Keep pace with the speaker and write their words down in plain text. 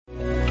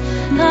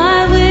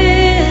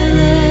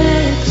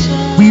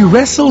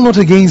wrestle not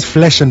against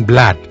flesh and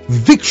blood.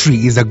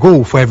 Victory is a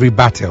goal for every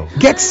battle.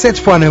 Get set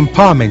for an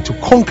empowerment to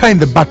conquer in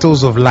the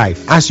battles of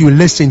life as you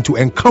listen to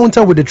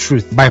Encounter with the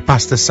Truth by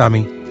Pastor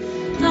Sammy.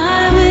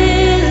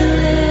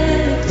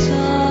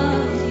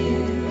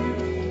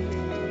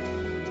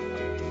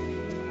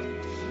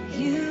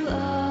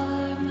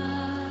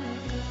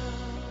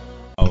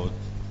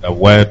 The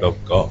Word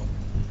of God,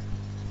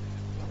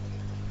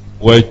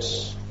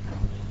 which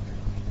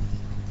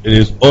it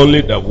is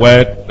only the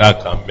Word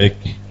that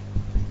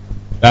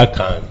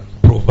can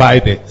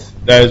provide it.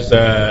 There's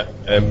a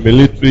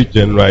military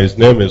general, his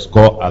name is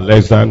called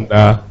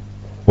Alexander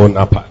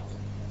Bonaparte.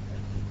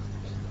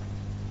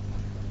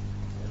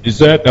 He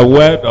said the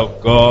Word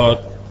of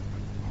God,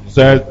 he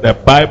said the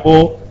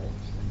Bible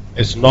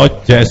is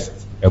not just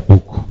a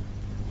book.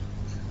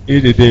 He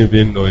didn't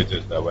even know it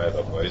is the Word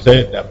of God. He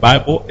said the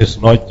Bible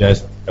is not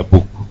just a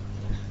book.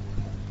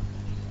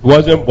 He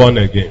wasn't born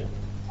again.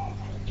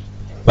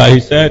 But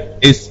he said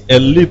it's a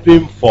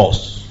living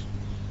force.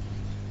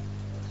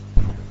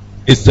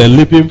 It's a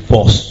living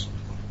force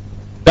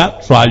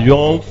that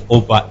triumphs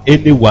over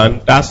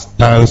anyone that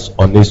stands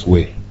on his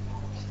way.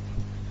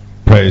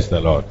 Praise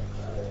the Lord.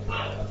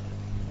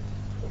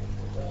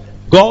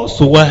 God's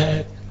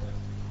Word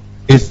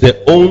is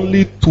the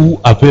only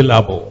tool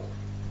available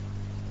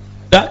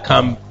that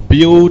can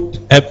build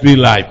every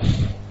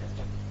life.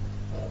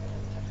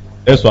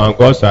 That's what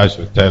God said I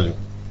should tell you.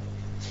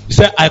 He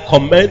said, I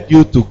commend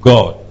you to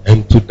God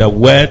and to the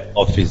word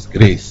of His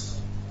grace,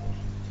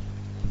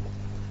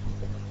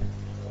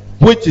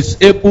 which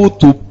is able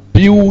to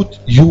build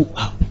you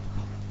up.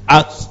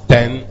 Acts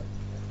 10,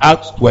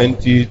 Acts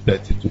 20,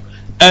 32.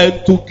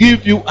 And to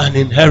give you an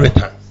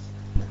inheritance.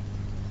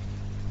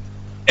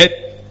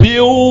 It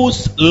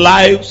builds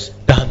lives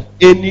than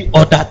any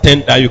other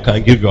thing that you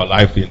can give your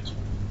life into.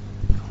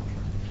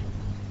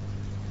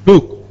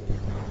 Look,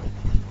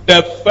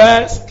 the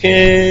first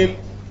king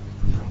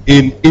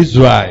in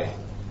Israel,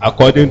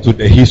 according to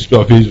the history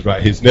of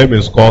Israel, his name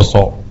is called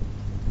Saul.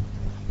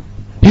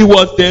 He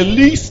was the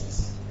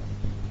least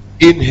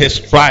in his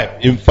tribe.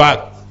 In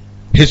fact,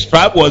 his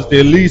tribe was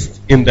the least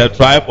in the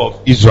tribe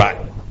of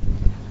Israel.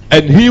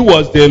 And he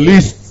was the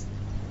least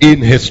in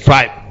his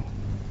tribe.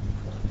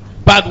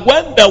 But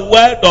when the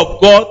word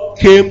of God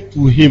came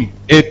to him,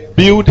 it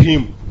built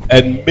him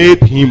and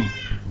made him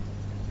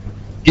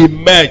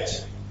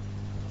emerge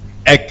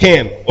a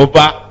king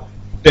over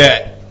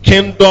the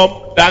kingdom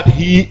that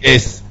he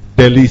is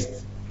the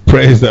least.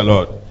 Praise the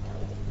Lord.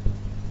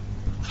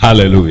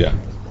 Hallelujah.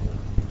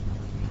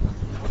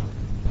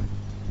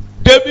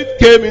 David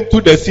came into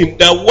the scene.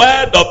 The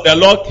word of the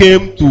Lord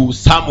came to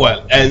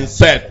Samuel and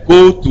said,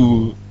 go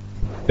to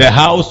the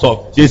house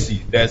of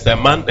Jesse. There's a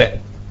man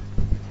there.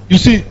 You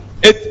see,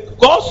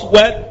 God's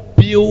word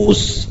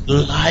builds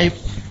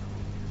life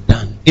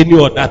than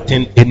any other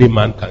thing any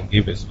man can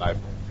give his life.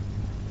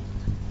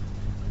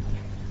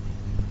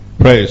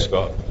 Praise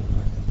God.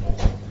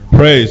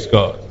 Praise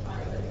God.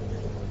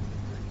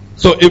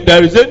 So if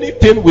there is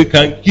anything we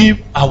can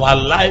give our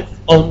life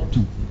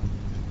unto,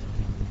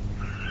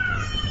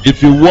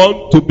 if you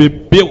want to be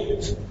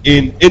built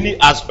in any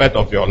aspect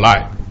of your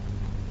life,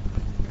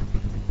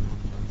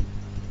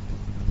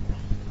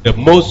 the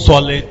most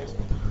solid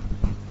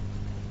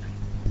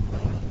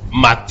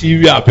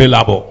material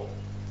available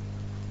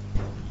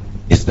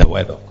is the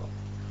word of God.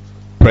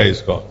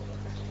 Praise God.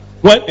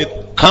 When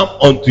it comes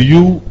unto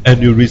you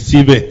and you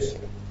receive it,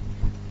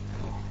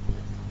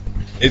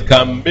 it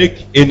can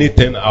make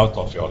anything out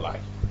of your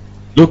life.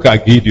 Look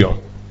at Gideon.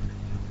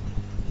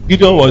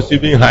 Gideon was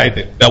even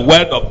hiding. The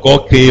word of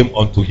God came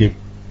unto him,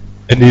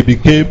 and he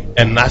became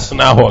a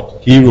national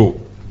hero,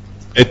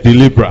 a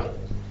deliverer.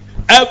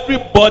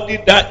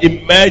 Everybody that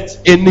emerged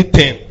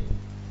anything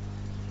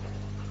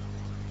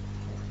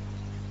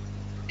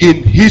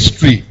in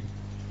history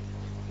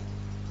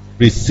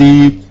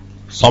received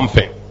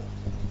something.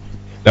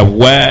 The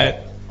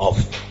word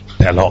of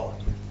the Lord.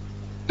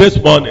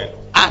 This morning,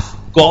 as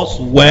God's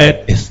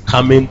word is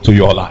coming to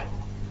your life,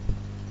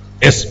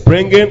 it's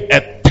bringing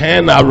a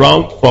turn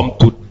around from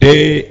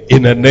today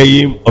in the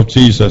name of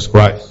Jesus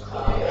Christ.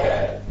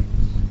 Amen.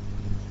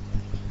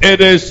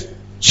 It is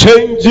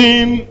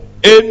changing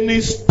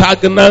any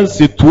stagnant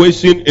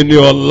situation in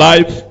your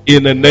life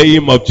in the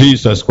name of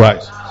Jesus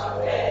Christ.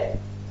 Amen.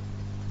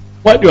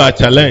 When you are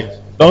challenged,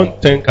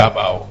 don't think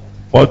about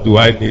what do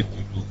I need to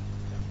do.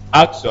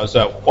 Ask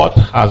yourself, what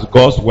has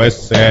God's word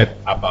said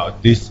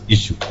about this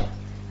issue?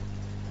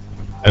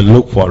 And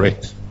look for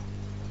it.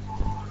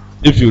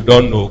 If you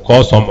don't know,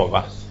 call some of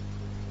us.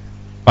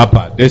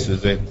 Papa, this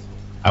is it.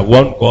 I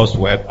want God's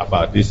word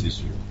about this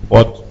issue.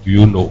 What do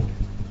you know?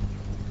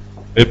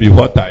 Maybe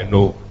what I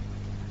know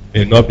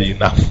may not be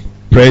enough.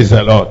 Praise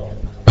the Lord.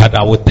 But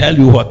I will tell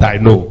you what I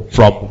know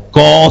from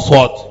God's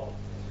word.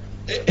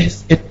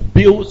 It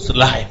builds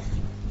life.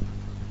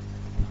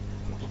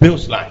 It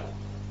builds life.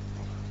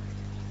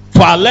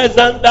 For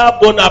Alexander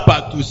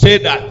Bonaparte to say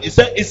that, he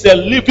said it's a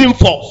living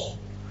force.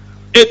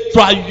 It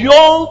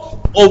triumphs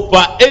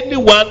over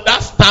anyone that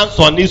stands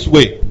on his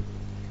way.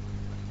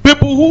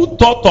 People people who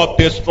thought of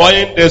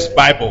destroying this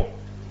Bible,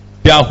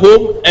 their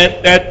home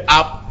ended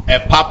up a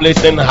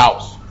publishing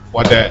house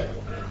for the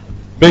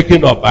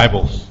making of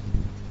Bibles.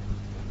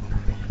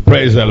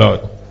 Praise the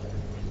Lord.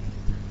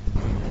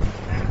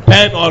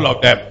 10 all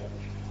of them.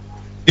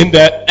 In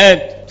the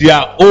end,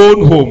 their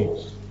own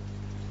homes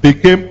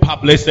became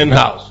publishing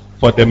house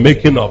for the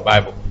making of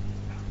Bible.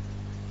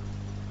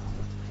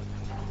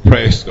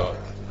 Praise God.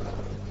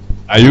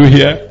 Are you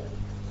here?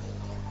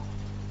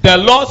 The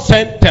Lord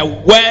sent a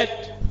word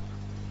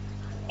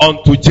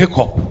unto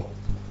Jacob,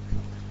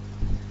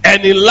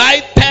 and he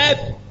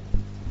lighted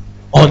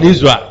on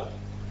Israel.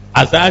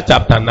 Isaiah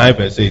chapter 9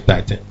 verse 8.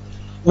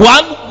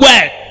 One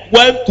word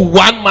went to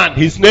one man.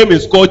 His name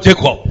is called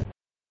Jacob.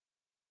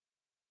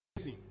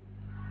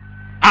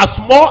 As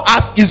small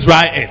as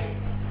Israel is,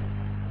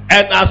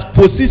 and as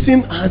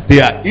position as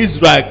they are,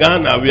 Israel,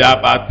 Ghana, we are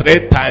about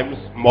 3 times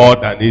more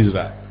than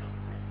Israel,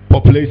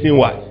 population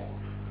wise.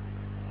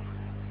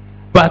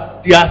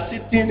 But they are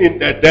sitting in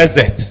the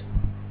desert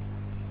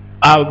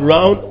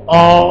around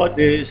all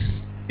these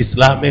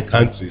Islamic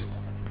countries,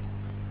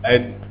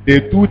 and they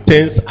do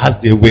things as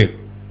they will.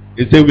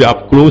 They say, we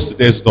have closed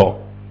this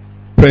door.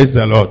 Praise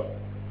the Lord.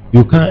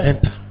 You can't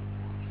enter.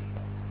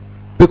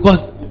 Because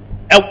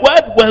a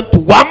word went to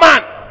one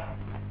man.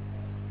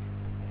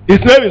 His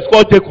name is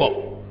called Jacob.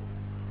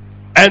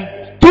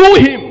 And through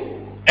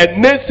him, a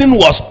nation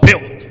was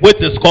built,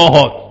 which is called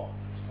what?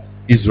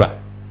 Israel.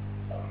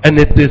 And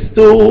it is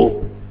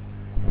still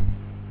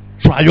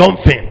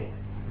triumphing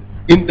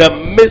in the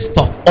midst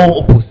of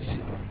all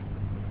opposition.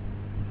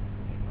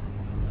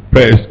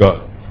 Praise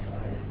God.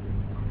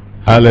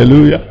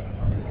 Hallelujah.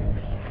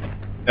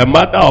 The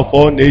mother of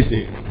all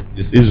nations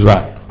is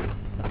Israel.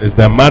 It's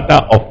the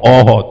mother of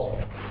all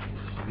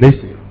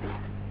nations.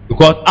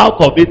 Because out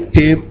of it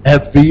came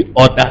every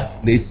other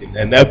nation.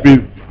 And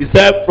he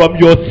said, from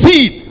your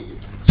seed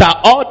shall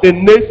all the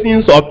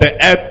nations of the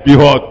earth be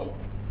what?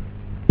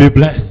 Be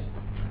blessed.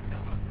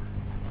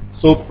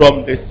 So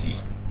from the seed.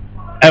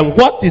 And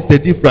what is the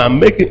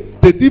difference?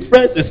 The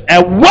difference is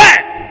a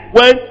word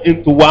went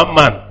into one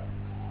man.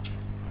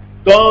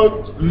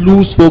 Don't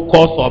lose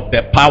focus of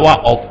the power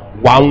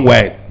of one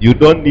word. You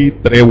don't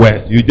need 3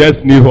 words. You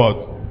just need what?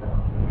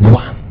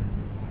 One.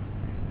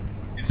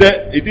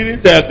 He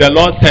didn't say the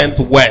Lord sent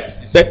words.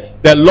 He said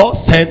the Lord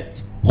sent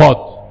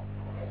what?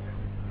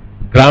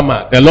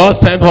 Grammar. The Lord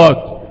sent what?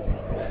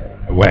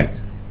 A word.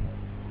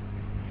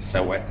 It's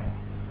a word.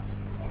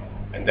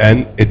 And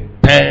then it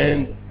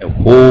turned a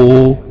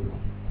whole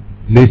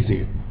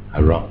nation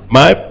around.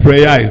 My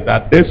prayer is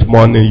that this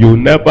morning you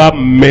never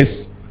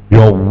miss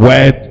your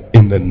word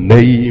in the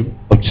name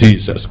of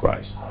Jesus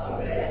Christ.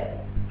 Amen.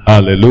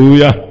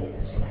 Hallelujah.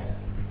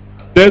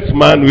 This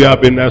month we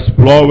have been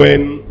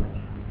exploring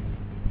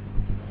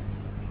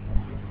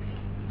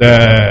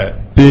the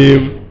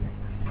theme,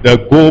 the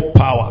Go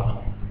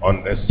Power,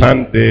 on the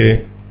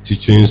Sunday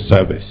teaching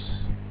service.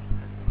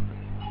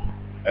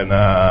 And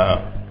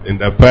in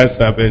the first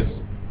service,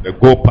 the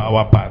Go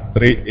Power part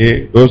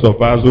 3A. Those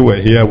of us who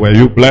were here, were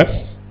you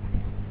blessed?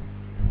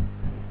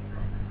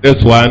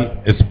 This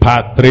one is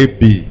part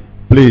 3B.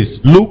 Please,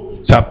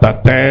 Luke chapter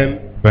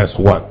 10, verse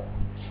 1.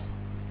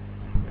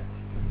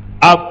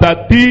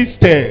 After these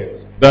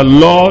things, the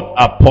Lord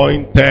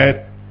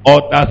appointed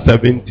other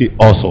 70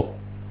 also,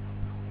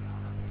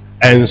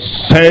 and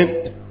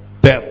sent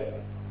them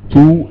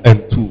 2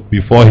 and 2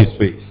 before his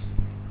face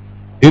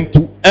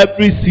into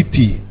every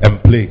city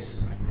and place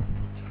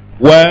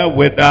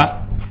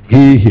wherewhither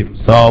he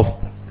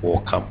himself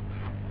will come.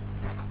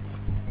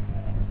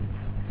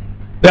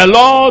 The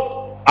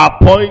Lord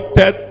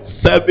appointed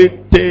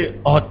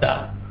 70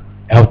 other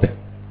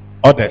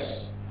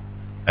others,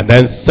 and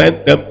then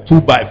sent them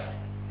 2 by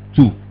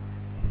 2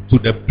 to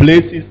the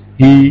places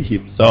he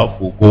himself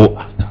will go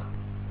after.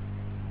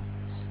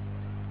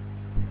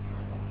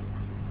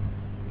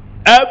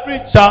 Every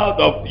child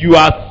of you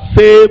are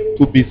saved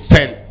to be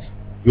sent.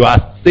 You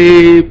are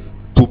saved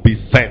to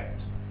be sent.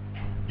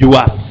 You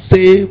are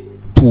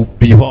saved to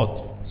be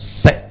what?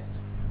 Sent.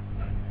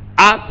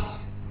 As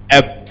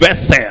a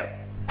vessel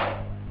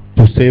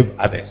to save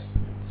others.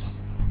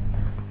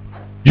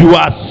 You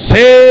are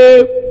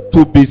saved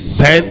to be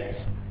sent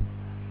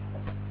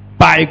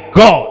by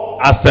God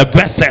as a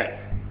vessel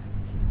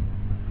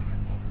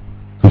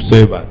to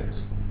save others.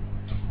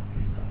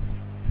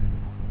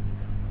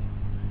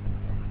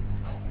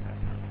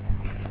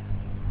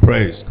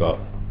 Praise God.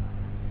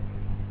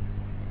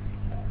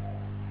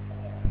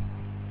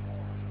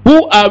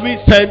 Who are we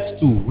sent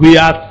to? We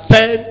are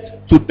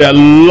sent to the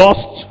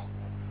lost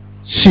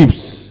sheep.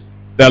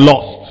 The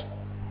lost.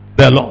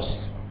 The lost.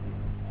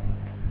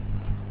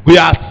 We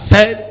are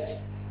sent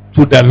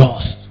to the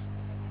lost.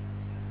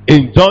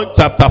 In John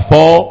chapter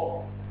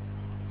 4,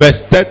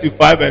 verse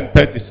 35 and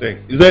 36,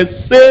 it says,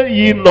 say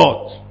ye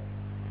not,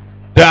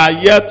 there are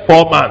yet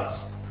 4 months,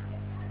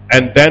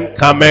 and then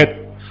cometh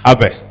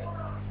harvest.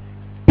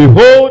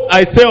 Behold,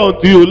 I say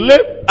unto you,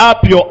 lift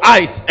up your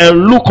eyes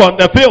and look on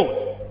the field,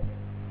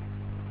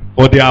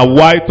 for they are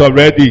white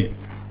already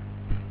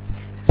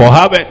for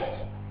harvest.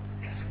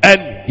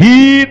 And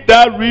he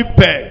that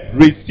reapeth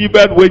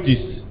receiveth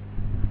wages,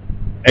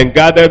 and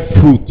gathered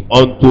fruit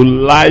unto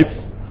life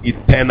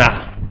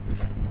eternal.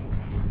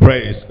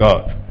 Praise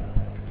God.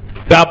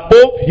 That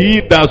both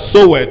he that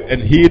soweth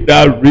and he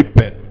that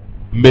reapeth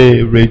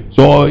may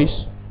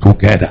rejoice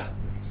together.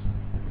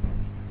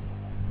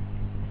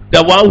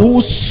 The one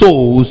who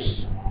sows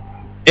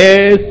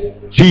is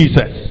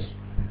Jesus.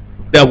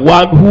 The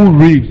one who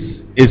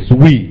reaps is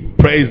we.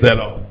 Praise the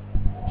Lord.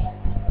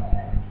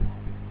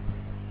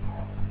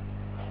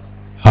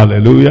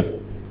 Hallelujah.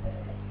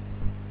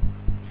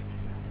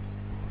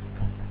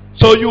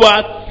 So you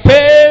are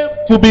saved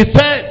to be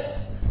sent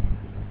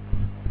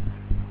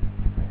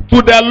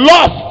to the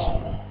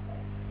lost,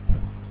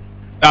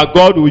 that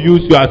God will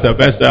use you as a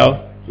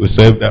vessel to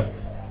save them.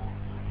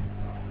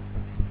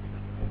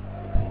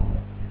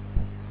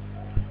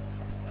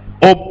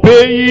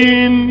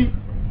 Obeying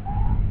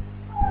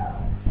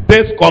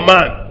this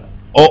command,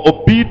 or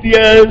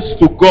obedience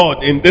to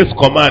God in this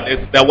command,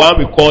 is the one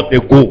we call the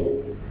go.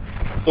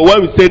 So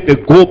when we say the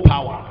go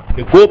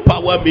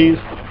power means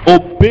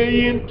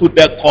obeying to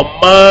the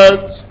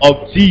commands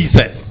of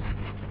Jesus.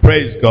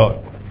 Praise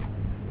God.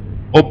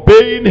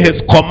 Obeying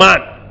his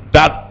command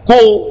that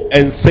go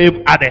and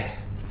save others.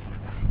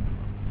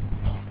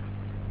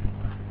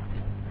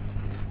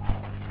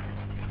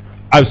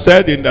 I've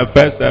said in the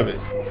first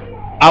service,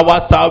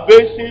 our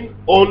salvation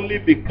only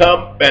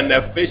becomes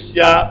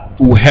beneficial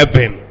to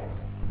heaven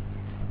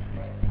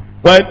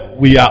when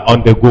we are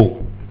on the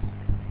go.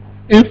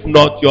 If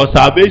not, your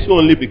salvation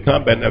only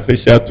becomes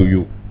beneficial to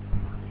you.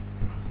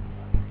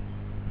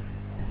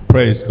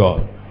 Praise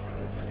God.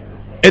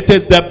 It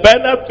is the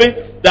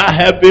benefits that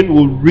heaven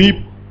will reap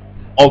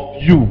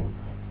of you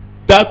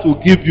that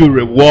will give you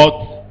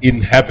rewards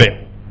in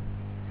heaven.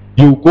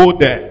 You go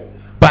there.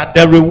 But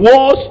the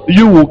rewards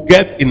you will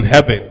get in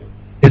heaven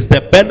is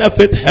the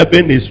benefit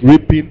heaven is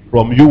reaping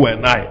from you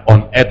and I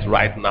on earth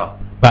right now,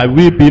 by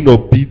we being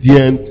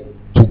obedient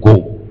to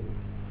go.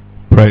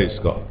 Praise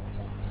God.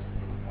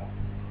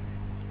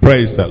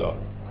 Praise the Lord.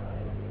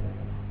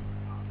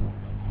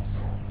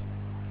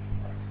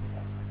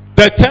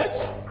 The church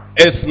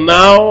is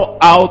now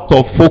out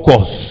of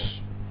focus.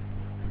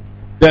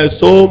 There's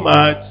so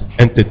much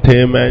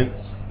entertainment.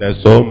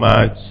 There's so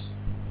much.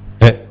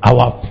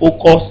 Our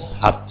focus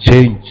have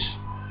changed.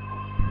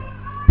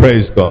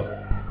 Praise God.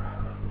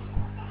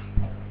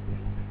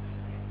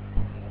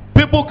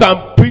 People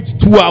can preach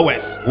 2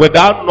 hours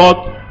without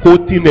not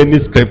quoting any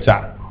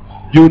scripture.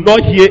 You will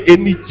not hear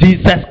any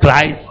Jesus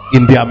Christ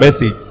in their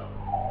message.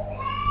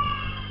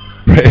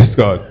 Praise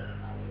God.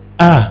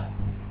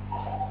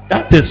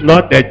 That is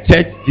not the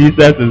church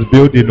Jesus is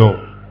building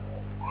on.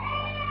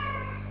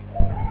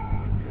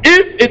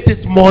 If it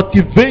is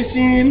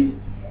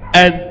motivation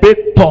and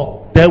big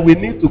talk, then we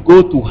need to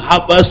go to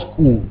Harvard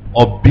School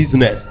of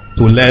Business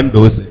to learn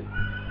those things.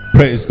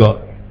 Praise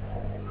God.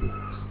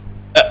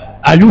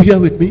 Are you here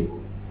with me?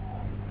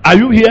 Are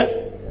you here?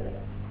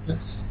 Yes.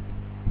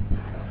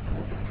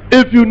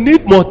 If you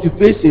need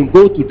motivation,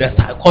 go to the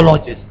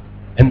psychologists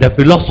and the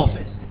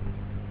philosophers.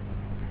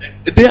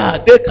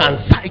 They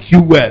can psych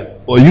you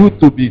well for you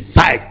to be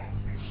psyched.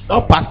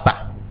 Not pastor.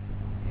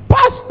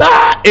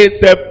 Pastor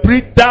is a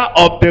preacher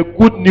of the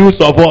good news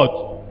of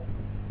what?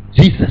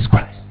 Jesus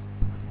Christ.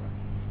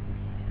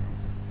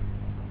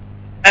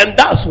 And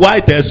that's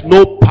why there's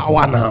no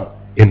power now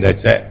in the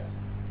church.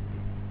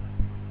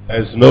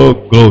 There's no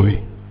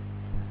glory.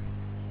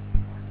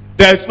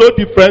 There's no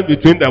difference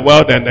between the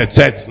world and the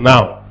church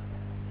now.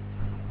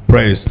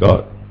 Praise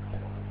God.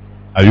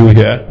 Are you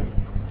here?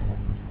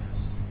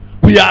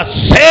 We are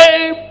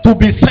saved to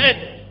be sent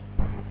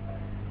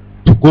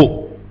to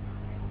go.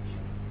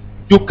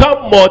 You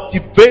can't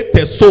motivate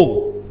a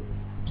soul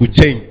to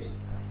change.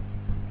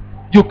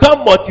 You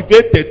can't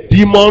motivate a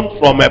demon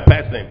from a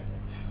person.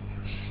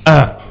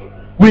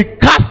 We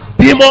cast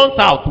demons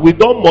out. We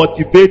don't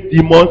motivate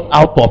demons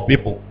out of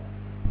people.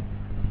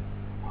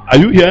 Are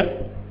you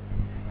here?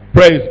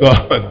 Praise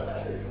God.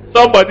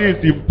 Somebody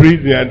is in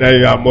prison and then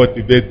you are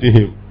motivating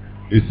him.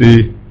 You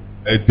see,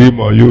 a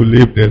demon, you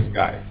leave this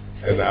guy.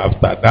 And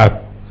after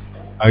that,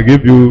 I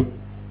give you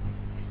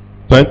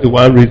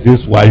 21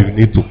 reasons why you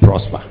need to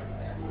prosper.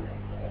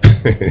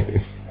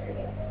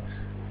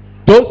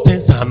 Those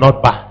things are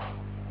not bad.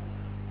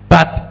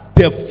 But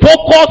the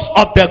focus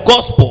of the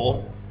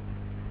gospel,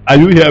 are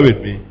you here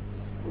with me?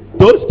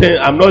 Those things,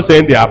 I'm not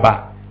saying they are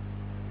bad.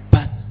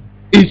 But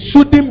it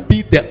shouldn't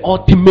be the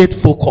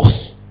ultimate focus.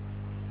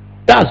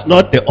 That's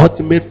not the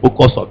ultimate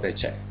focus of the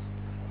church.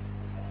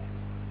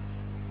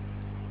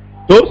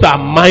 Those are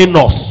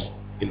minors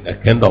in the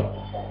kingdom.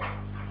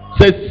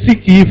 Say,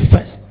 seek ye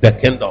first the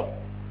kingdom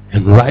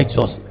and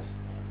righteousness.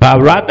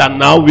 But rather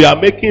now we are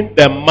making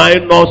the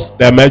minors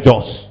the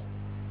majors.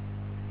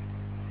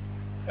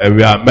 And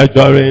we are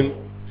measuring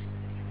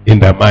in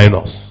the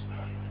minors.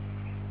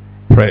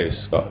 Praise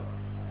God.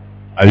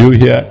 Are you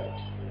here?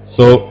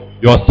 So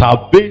your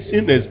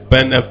salvation is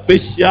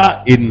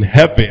beneficial in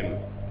heaven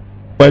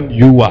when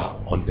you are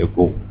on the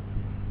go.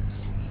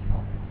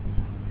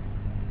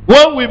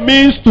 When we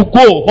means to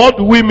go, what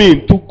do we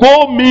mean? To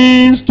go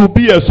means to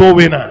be a soul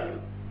winner.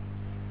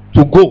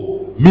 To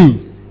go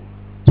means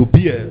to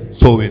be a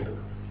soul winner.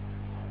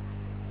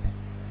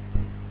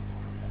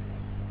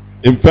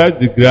 In first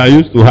degree, I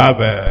used to have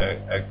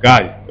a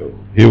guy.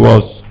 He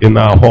was in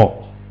our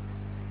hall.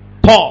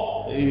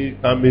 Tall.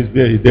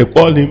 They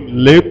call him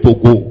Le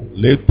Togo.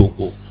 Le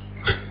Togo.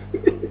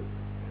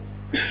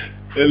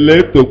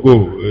 Le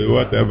Togo.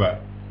 Whatever.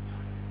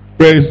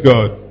 Praise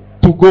God.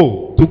 To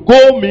go. To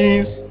go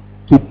means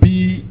to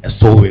be a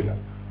soul winner.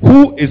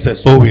 Who is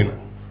a soul winner?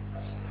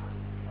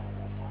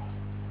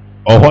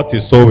 Or what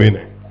is soul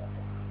winning?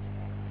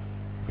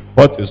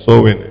 What is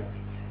soul winning?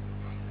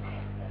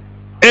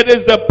 It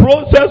is the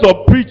process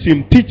of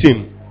preaching,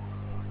 teaching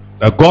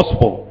the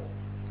gospel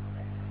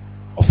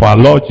of our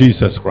Lord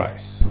Jesus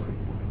Christ,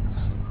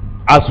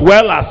 as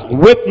well as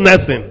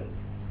witnessing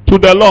to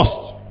the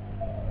lost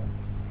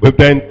with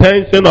the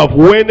intention of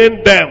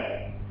winning them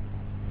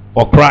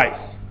for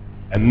Christ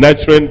and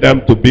nurturing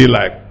them to be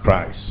like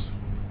Christ.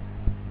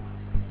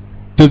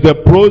 It is the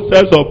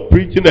process of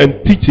preaching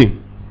and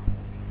teaching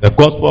the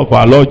gospel of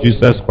our Lord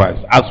Jesus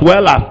Christ, as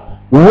well as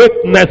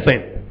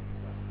witnessing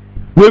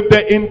with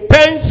the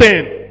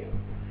intention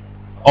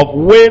of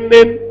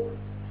winning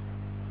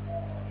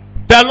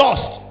the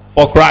lost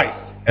for Christ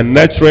and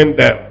nurturing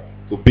them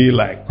to be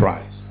like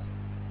Christ.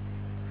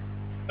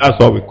 That's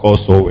what we call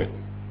soul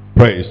winning.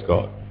 Praise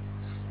God.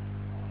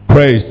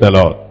 Praise the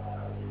Lord.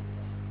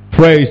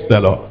 Praise the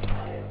Lord.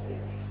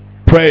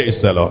 Praise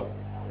the Lord.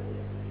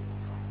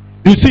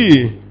 You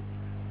see,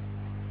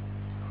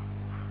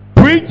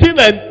 preaching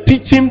and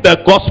teaching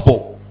the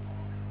gospel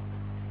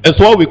is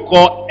what we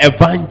call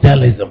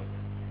evangelism.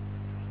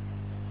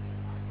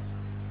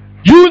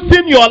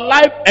 Using your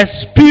life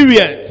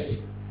experience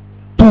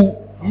to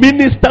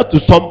minister to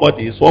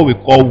somebody is what we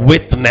call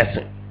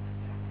witnessing.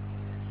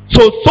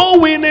 So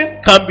soul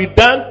winning can be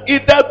done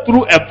either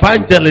through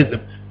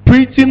evangelism,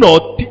 preaching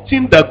or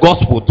teaching the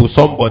gospel to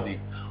somebody,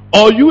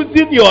 or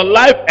using your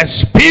life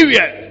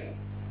experience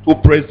to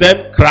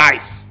present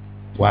Christ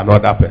to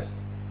another person.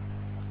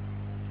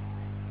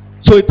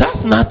 So it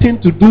has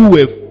nothing to do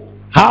with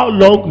how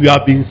long you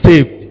have been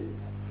saved.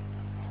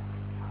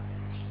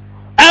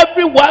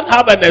 Everyone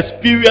have an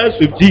experience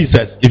with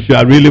Jesus if you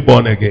are really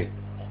born again.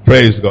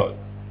 Praise God.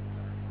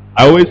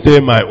 I always say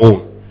my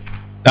own.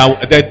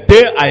 That the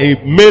day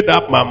I made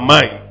up my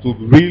mind to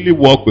really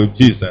walk with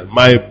Jesus,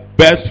 my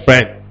best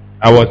friend,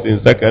 I was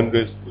in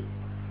secondary school.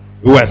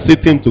 We were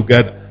sitting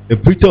together. The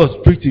preacher was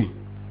preaching.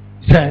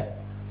 He said,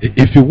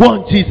 if you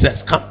want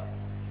Jesus, come.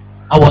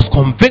 I was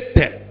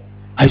convicted.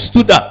 I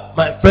stood up.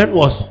 My friend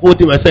was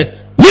holding me. I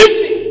said, leave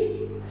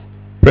me.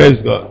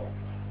 Praise God.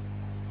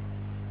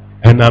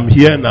 And I'm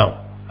here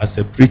now as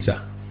a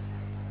preacher.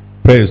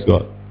 Praise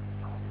God.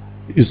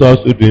 He's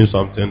also doing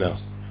something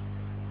else.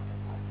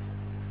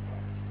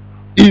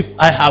 If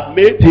I have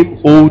made him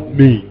hold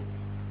me,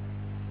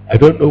 I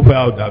don't know where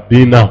I would have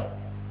been now.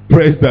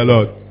 Praise the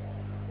Lord.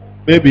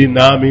 Maybe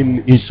now I'm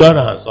in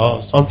insurance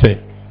or something.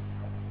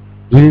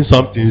 Doing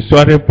something,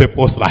 insuring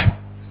people's life.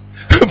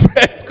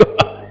 Praise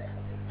God.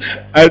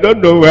 I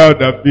don't know where I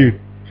would have been.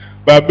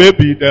 But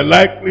maybe the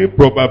likely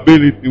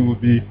probability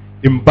would be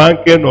in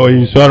banking or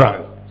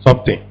insurance,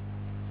 something.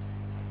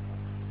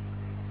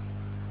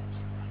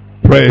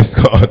 Praise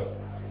God.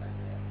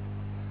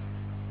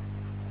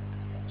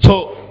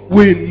 So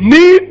we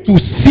need to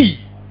see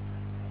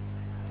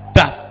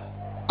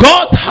that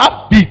God's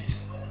heartbeat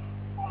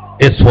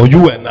is for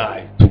you and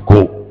I to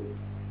go.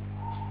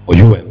 For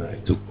you and I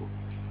to go.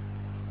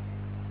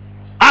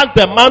 As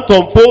the month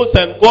unfolds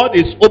and God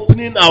is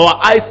opening our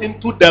eyes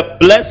into the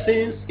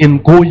blessings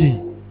in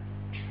going,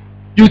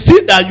 you see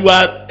that you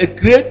are at a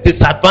great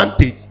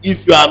disadvantage if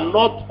you are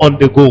not on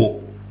the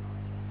go.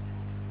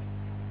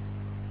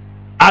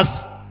 As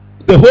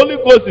the Holy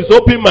Ghost is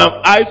opening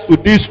my eyes to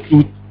this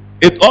truth,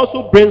 it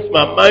also brings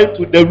my mind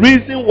to the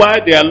reason why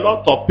there are a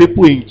lot of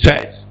people in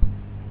church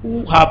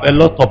who have a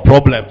lot of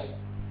problems.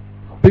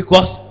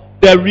 Because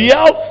the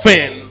real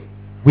thing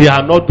we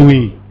are not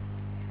doing.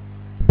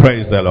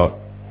 Praise the Lord.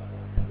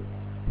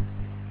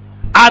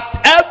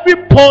 At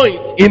every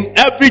point in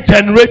every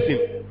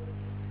generation,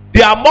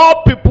 there are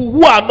more people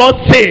who are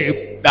not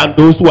saved than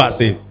those who are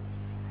saved.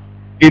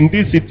 In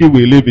this city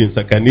we live in,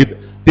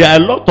 there are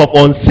a lot of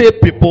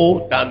unsaved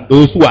people than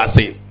those who are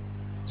saved.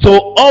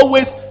 So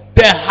always,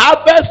 the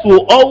harvest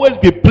will always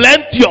be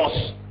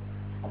plenteous.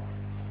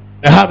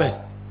 The harvest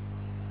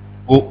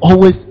will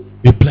always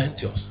be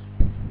plenteous.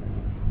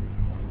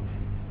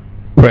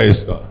 Praise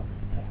God.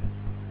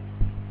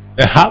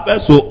 The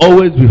harvest will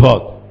always be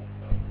what?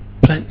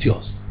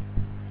 Plenteous.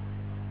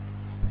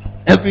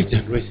 Every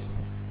generation.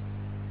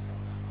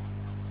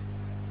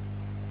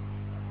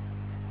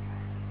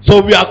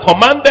 So we are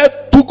commanded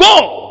to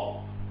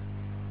go.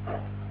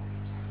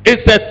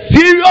 It's a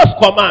serious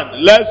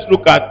command. Let's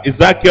look at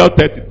Ezekiel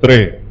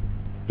 33,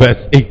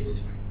 verse 8.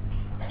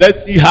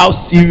 Let's see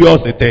how serious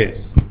it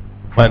is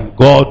when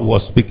God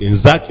was speaking.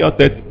 Ezekiel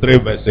 33,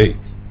 verse 8.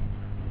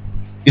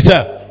 He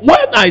said,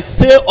 when I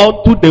say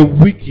unto the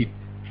wicked,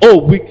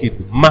 O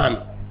wicked man,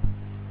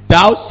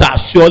 thou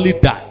shalt surely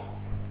die.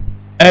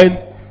 And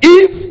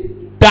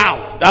if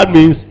thou, that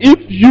means if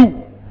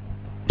you,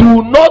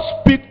 do not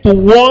speak to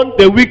warn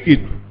the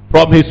wicked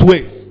from his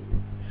ways,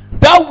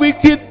 that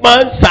wicked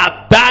man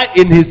shall die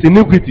in his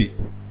iniquity,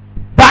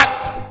 but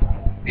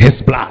his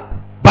blood.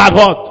 But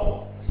what?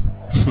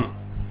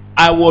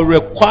 I will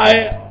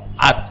require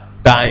at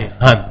thine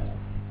hand.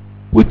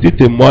 Put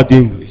it in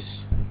modern English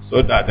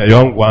so that the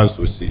young ones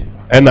will see.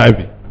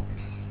 NIV.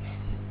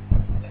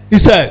 He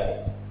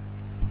said,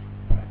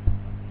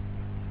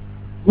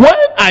 when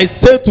I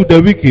say to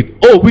the wicked,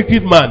 O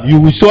wicked man, you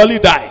will surely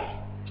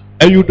die,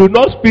 and you do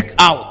not speak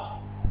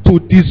out to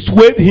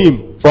dissuade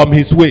him from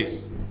his ways,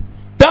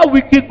 that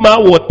wicked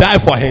man will die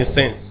for his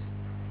sins,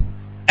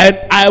 and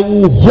I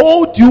will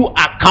hold you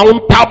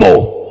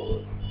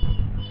accountable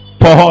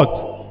for what?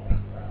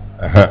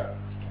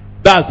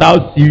 That's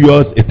how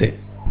serious it is.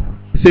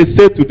 He says,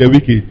 say to the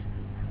wicked,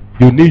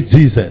 you need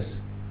Jesus.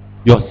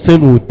 Your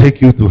sin will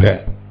take you to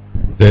hell.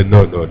 He said,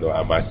 no,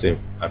 I'm ashamed.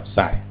 I'm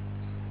sorry.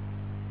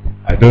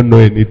 I don't know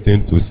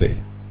anything to say.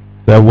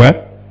 He said,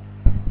 well,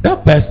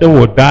 that person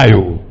will die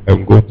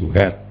and go to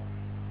hell.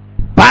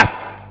 But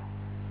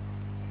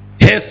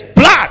his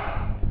blood,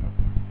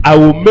 I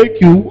will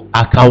make you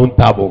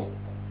accountable.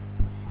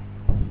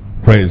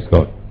 Praise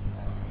God.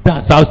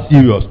 That's how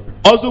serious.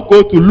 Also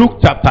go to Luke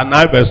chapter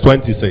 9 verse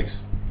 26.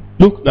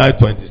 Luke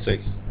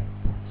 9:26.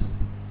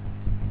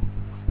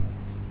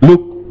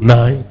 Luke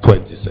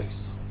 9:26.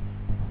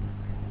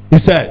 He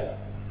said,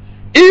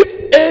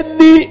 if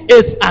any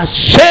is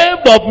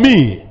ashamed of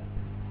me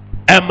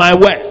and my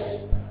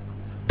words,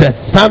 the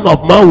Son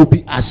of Man will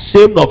be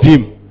ashamed of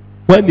him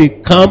when he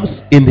comes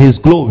in his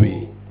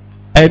glory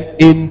and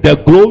in the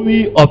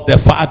glory of the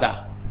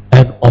Father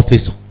and of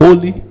his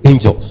holy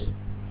angels.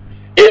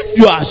 If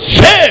you are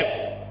ashamed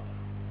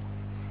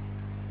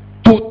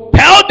to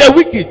tell the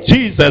wicked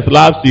Jesus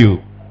loves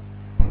you,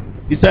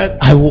 he said,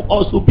 I will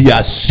also be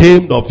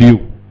ashamed of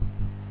you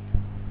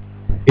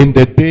in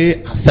the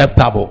day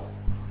acceptable.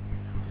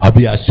 I'll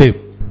be ashamed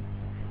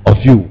of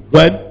you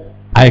when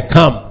I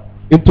come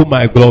into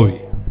my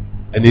glory.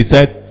 And he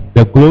said,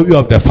 the glory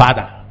of the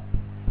Father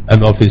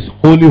and of his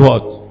holy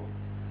what?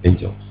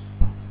 Angels.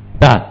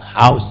 That's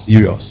how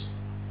serious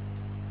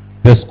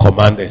this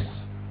command is.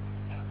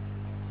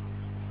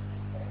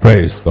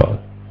 Praise God.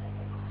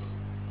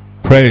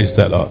 Praise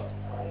the Lord.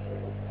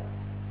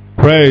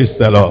 Praise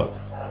the Lord.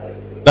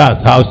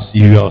 That's how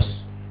serious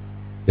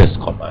this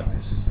command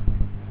is.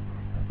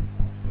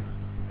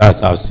 That's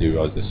how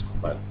serious this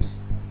command is.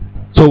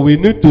 So we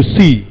need to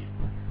see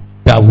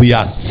that we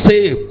are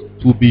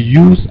saved to be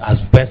used as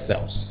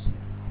vessels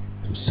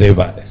to save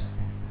others.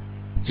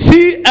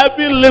 See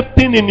every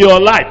lifting in your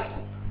life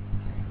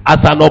as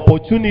an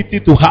opportunity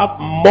to have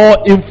more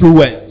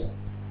influence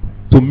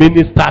to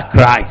minister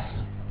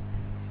Christ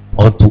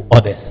unto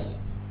others.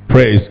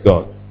 Praise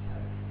God.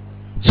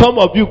 Some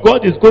of you,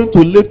 God is going to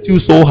lift you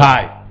so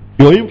high.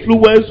 Your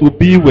influence will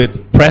be with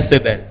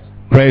presidents.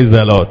 Praise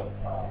the Lord.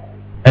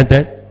 And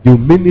then you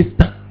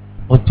minister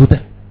unto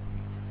them.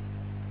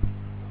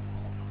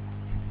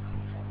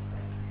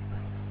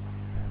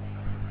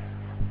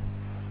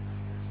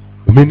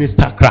 You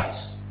minister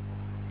Christ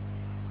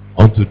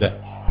unto them.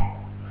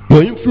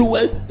 Your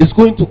influence is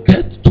going to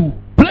get to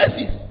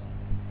places.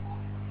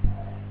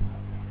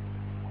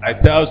 I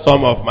tell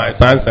some of my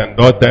sons and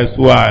daughters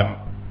who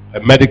are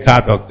medical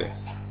doctors,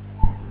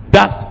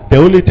 that's the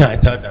only thing I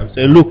tell them.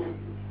 Say, look,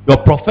 your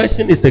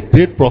profession is a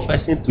great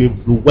profession to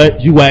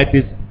influence. You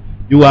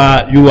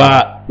are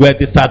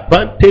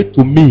disadvantaged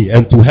to me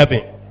and to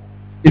heaven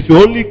if you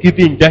only give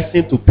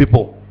injection to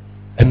people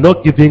and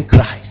not giving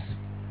Christ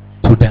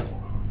to them.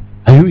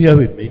 Are you here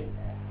with me?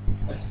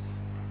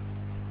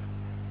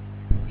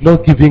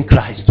 Not giving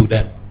Christ to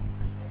them.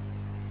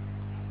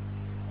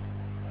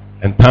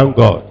 And thank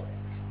God,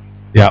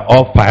 they are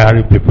all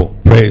fiery people.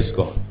 Praise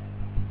God.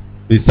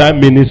 Besides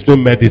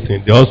ministering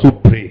medicine, they also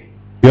pray.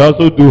 They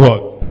also do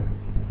what?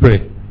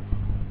 Pray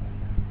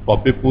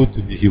for people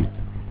to be healed.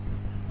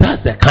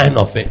 That's the kind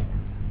of thing.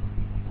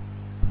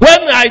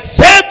 When I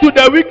say to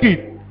the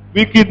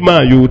wicked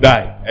man, you will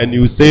die, and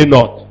you say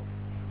not,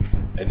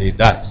 and he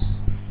dies,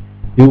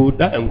 he will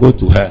die and go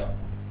to hell.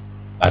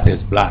 That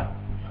is blood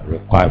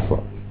required from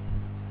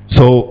you.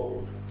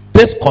 So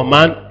this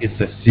command is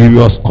a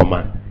serious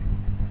command.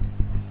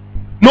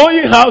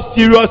 Knowing how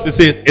serious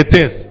it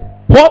is,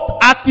 what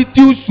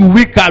attitude should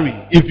we carry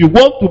if you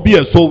want to be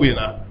a soul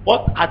winner?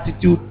 What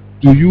attitude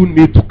do you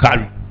need to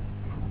carry?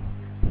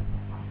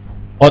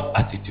 What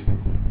attitude?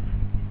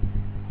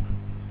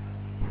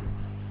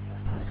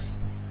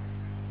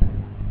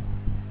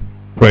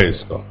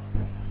 Praise God.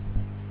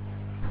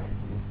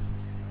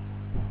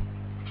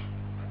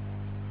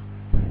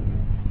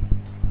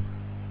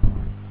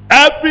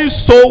 Every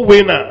soul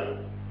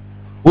winner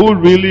who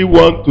really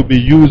wants to be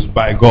used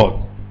by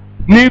God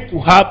need to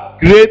have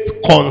great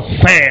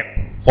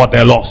concern for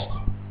the lost.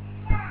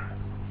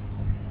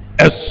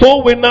 A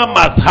soul winner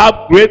must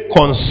have great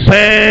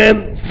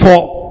concern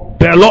for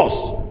the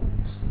lost.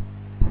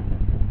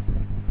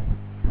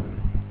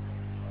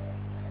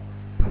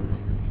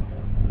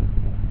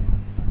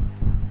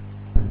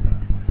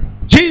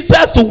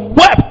 Jesus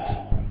wept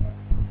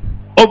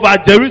over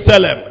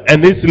Jerusalem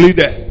and its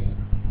leaders.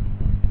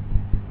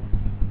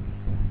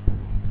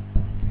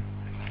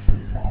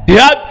 He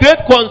had great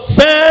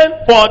concern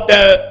for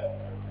the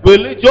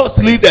religious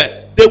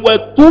leaders. They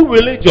were too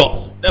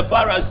religious. The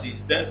Pharisees,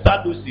 the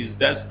Sadducees,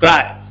 the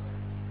scribes.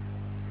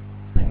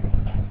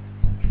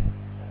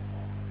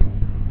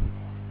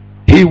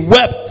 He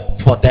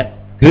wept for them.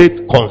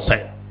 Great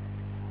concern.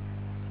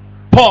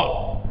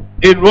 Paul,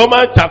 in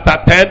Romans chapter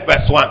 10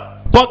 verse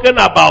 1, talking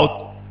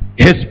about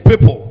his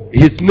people,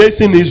 his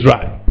nation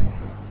Israel.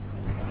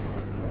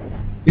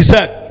 He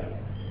said,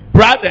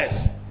 brothers,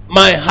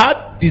 my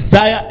heart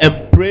desire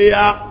and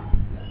prayer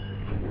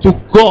to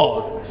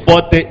God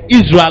for the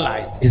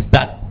Israelites is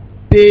that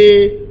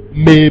they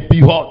may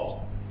be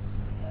what?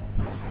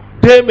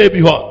 They may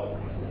be what?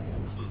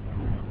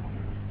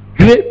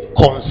 Great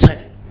concern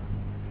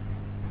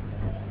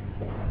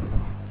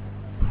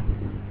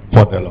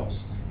for the lost.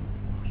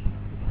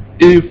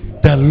 If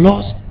the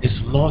lost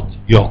is not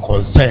your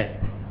concern,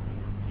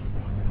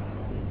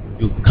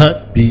 you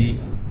can't be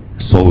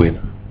a soul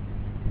winner.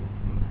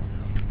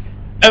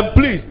 And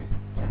please,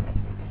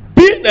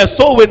 being a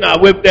soul winner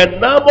with the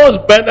numerous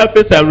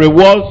benefits and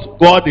rewards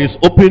God is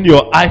opening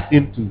your eyes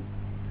into,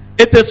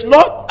 it is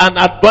not an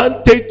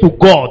advantage to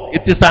God,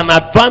 it is an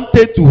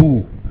advantage to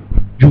who?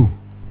 You.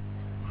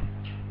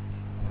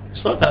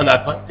 It's not an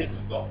advantage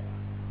to God.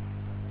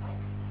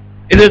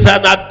 It is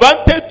an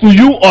advantage to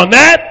you on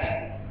earth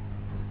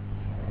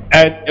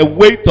and a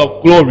weight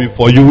of glory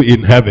for you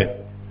in heaven.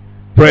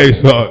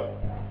 Praise God.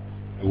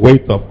 A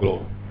weight of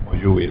glory for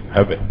you in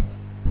heaven.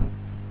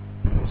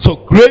 So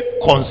great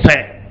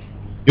concern.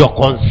 Your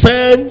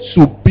concern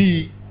should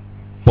be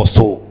for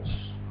souls.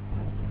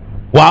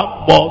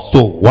 One more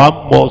soul,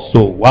 one more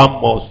soul, one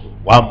more soul,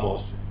 one more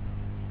soul.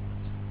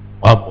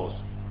 One more soul.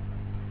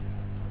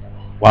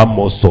 One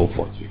more soul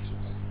for Jesus.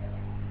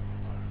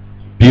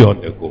 Be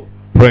on the go.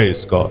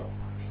 Praise God.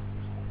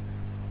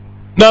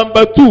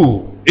 Number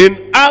 2,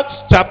 in Acts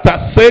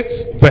chapter 6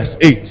 verse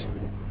 8.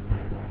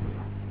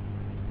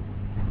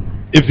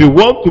 If you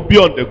want to be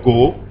on the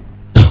go,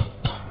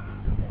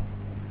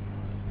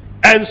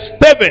 and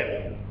Stephen,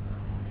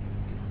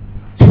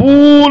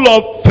 full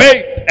of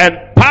faith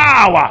and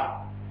power,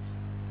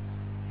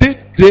 did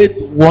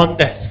great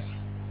wonders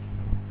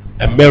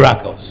and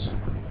miracles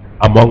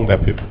among the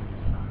people.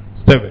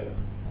 Stephen,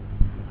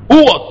 who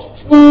was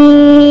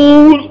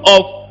full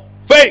of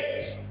faith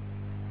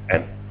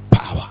and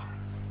power.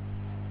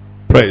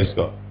 Praise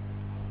God.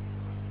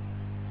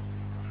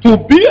 To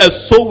be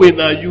a soul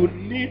winner, you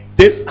need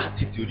this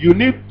attitude. You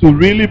need to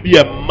really be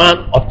a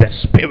man of the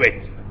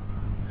Spirit.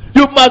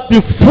 You must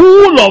be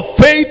full of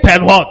faith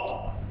and what?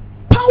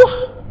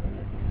 Power.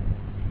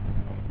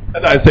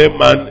 And I say,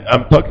 man,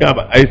 I'm talking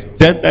about, it's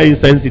gender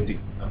insensitive.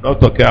 I'm not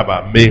talking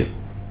about male.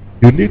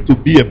 You need to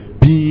be a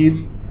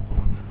being.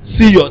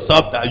 See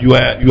yourself that you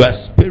are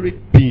a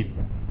spirit being.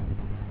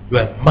 You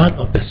are a man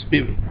of the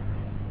Spirit.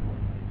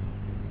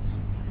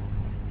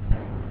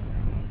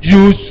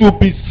 You should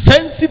be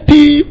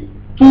sensitive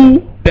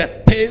to the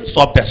things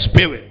of the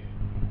Spirit,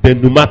 the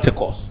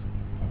pneumaticos.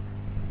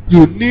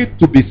 You need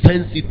to be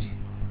sensitive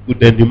to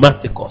the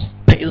pneumaticos,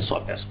 things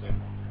of the Spirit.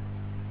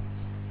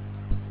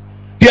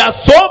 There are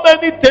so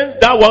many things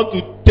that want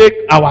to take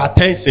our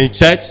attention,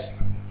 church.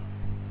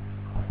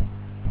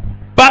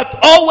 But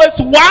always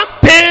one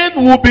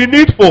thing will be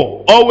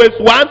needful. Always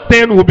one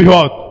thing will be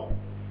what?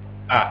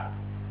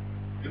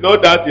 You know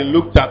that in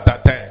Luke chapter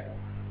 10.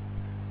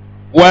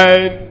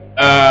 When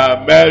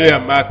Mary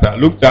and Martha,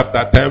 Luke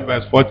chapter 10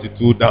 verse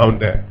 42 down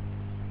there.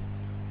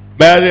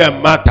 Mary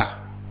and Martha.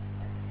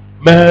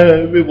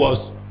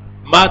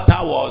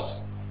 Martha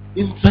was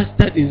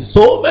interested in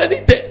so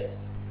many things.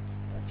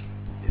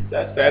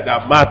 Jesus said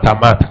that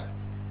Martha,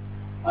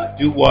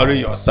 you worry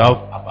yourself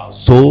about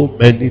so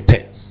many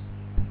things.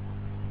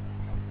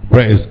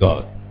 Praise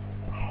God.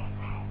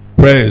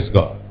 Praise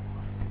God.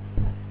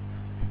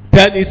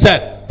 Then he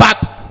said, but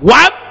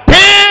one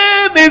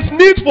thing is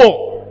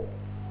needful.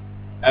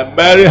 And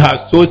Mary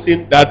has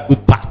chosen that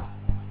good path,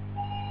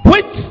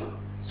 which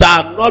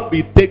shall not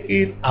be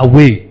taken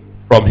away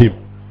from him.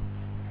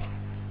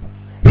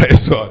 Praise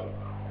God.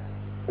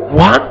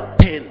 One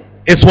thing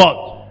is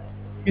what?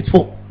 It's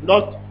for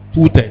not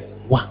two things.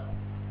 One.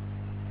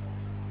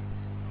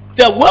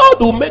 The world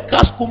will make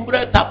us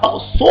cumbrate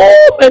about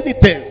so many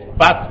things,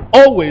 but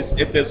always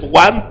it is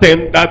one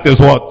thing that is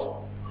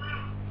what?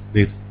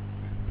 This.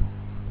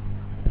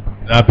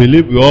 And I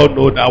believe we all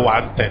know that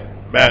one thing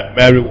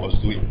Mary was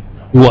doing.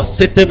 He was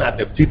sitting at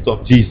the feet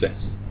of Jesus,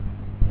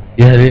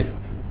 hearing,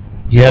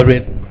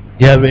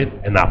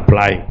 and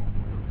applying.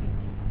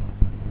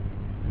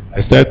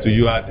 I said to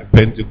you at the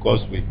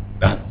Pentecost week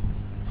that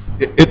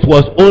it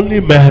was only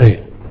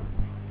Mary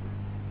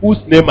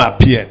whose name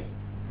appeared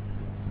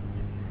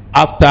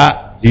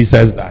after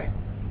Jesus died.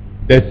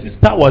 The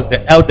sister was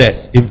the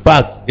eldest. In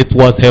fact, it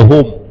was her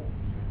home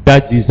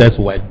that Jesus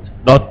went,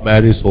 not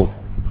Mary's home.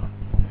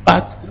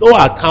 But no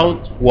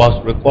account was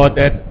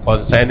recorded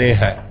concerning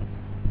her,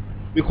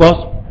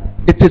 because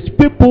It is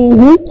people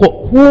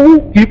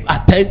who give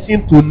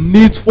attention to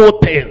needful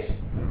things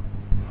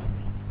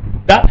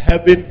that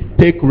heaven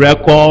take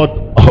record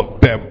of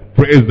them.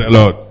 Praise the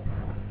Lord.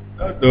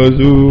 Not those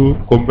who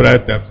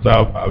cumbered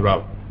themselves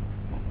around.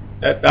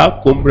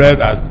 That cumbered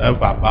themselves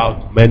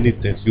about many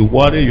things. You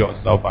worry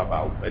yourself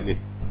about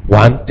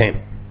one thing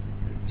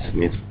is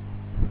needful.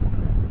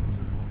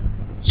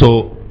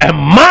 So a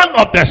man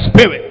of the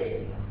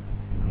spirit,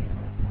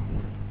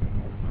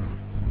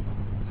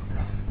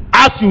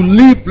 as you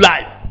live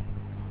life,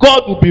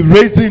 God will be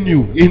raising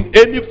you in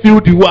any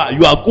field you are.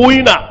 You are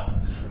going up.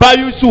 But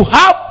you should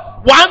have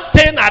one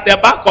thing at the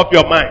back of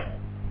your mind.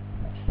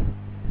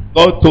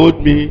 God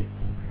told me,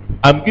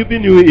 I'm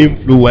giving you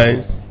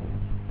influence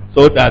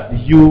so that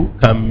you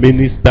can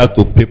minister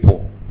to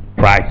people.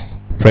 Christ.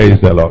 Praise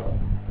the Lord.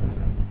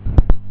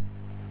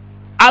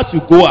 As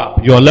you go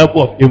up, your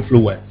level of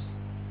influence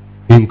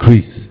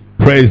increase.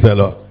 Praise the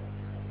Lord.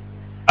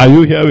 Are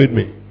you here with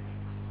me?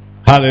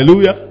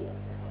 Hallelujah.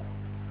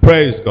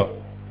 Praise God.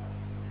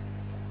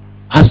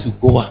 As you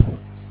go up,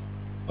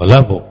 your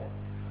level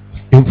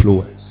of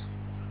influence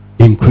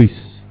increase.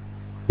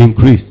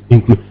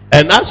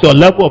 And as your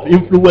level of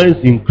influence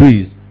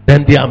increase,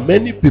 then there are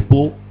many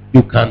people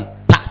you can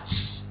touch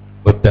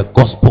with the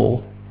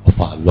gospel of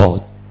our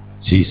Lord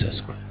Jesus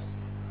Christ.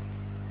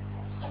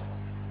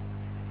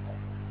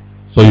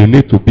 So you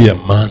need to be a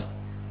man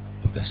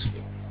of the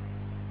Spirit.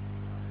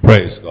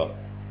 Praise God.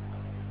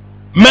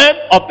 Men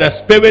of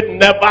the Spirit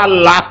never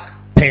lack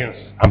things,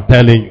 I'm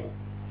telling you.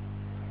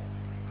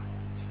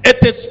 It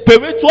is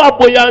spiritual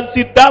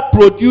buoyancy that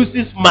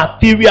produces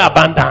material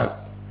abundance.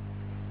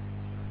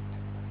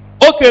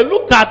 Okay,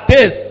 look at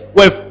this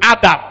with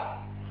Adam.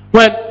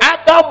 When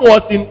Adam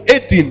was in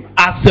Eden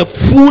as a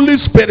fully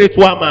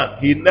spiritual man,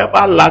 he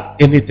never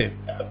lacked anything.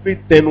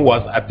 Everything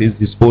was at his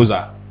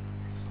disposal.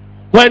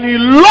 When he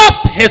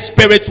lost his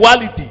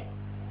spirituality,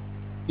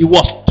 he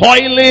was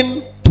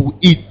toiling to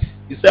eat.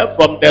 He said,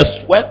 from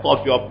the sweat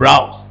of your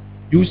brows,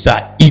 you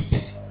shall eat.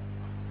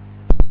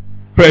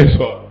 Praise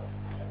God.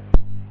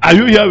 Are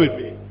you here with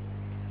me?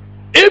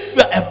 If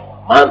you're a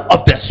man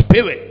of the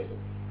Spirit,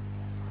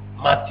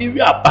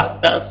 material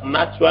abundance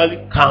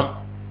naturally comes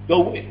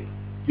your way.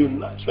 You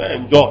naturally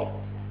enjoy.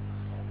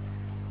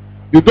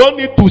 You don't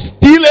need to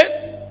steal it.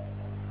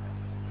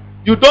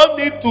 You don't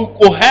need to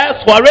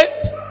coerce for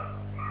it.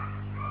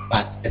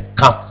 But it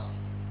comes.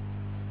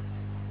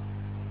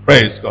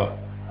 Praise God.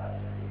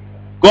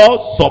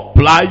 God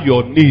supply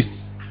your needs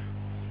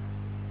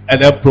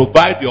and then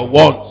provide your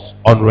wants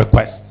on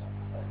request.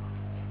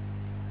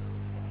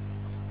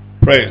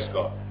 Praise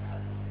God.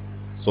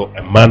 So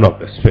a man of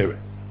the Spirit,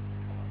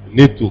 you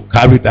need to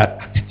carry that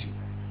attitude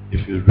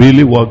if you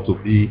really want to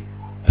be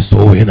a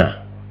soul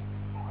winner.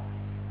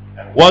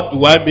 And what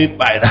do I mean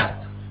by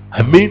that?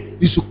 I mean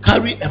you should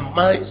carry a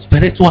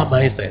spiritual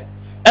mindset.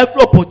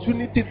 Every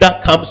opportunity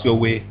that comes your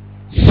way,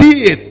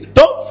 see it.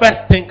 Don't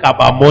first think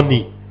about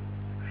money.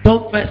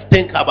 Don't first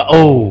think about,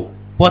 oh,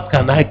 what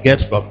can I get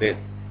from this?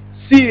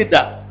 See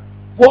that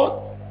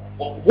what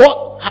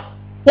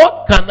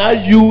can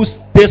I use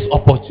this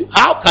opportunity?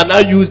 How can I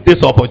use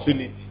this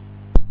opportunity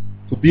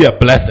to be a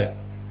blessing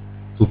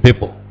to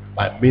people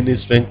by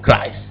ministering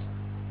Christ?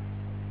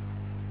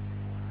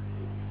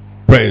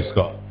 Praise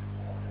God.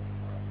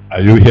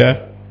 Are you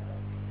here?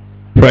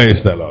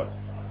 Praise the Lord.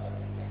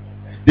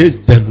 This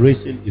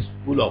generation is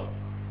full of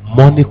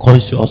money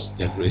conscious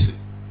generation.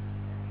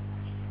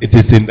 It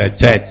is in the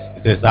church,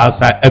 it is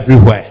outside,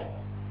 everywhere.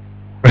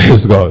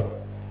 Praise God.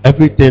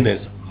 Everything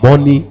is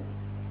money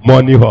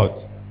hot.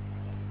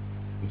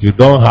 If you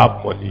don't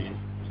have money,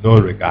 no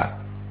regard.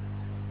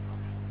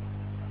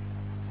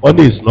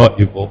 Money is not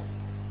evil,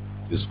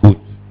 it's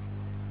good.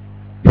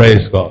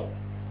 Praise God.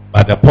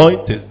 But the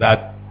point is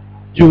that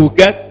you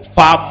get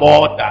far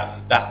more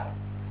than that.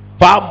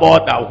 Far more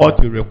than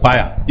what you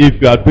require.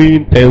 If you are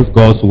doing things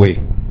God's way,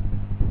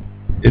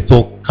 it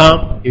will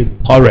come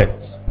in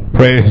torrents.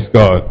 Praise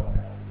God.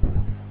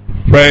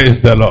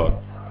 Praise the Lord.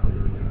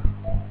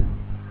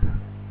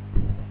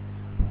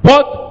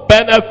 What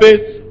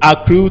benefits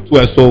accrue to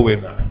a soul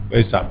winner?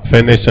 Which I'm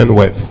finishing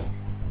with.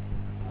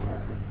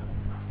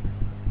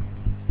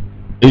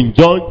 In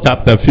John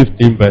chapter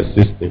 15 verse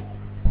 16,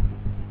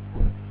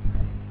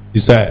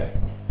 he said,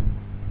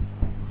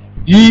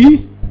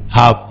 ye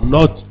have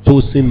not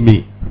chosen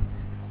me,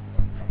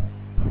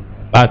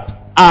 but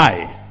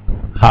I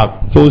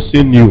have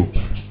chosen you,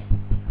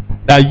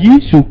 that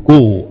ye should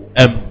go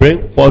and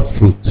bring forth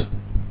fruit,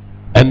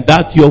 and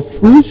that your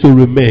fruit should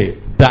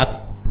remain,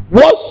 that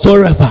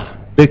whatsoever,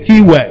 the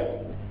key word,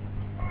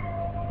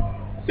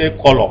 say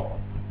column,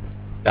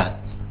 that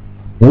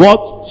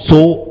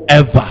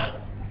whatsoever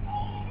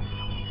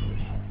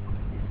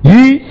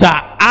ye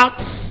shall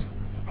ask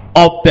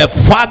of the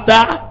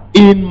Father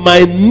in my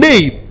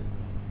name,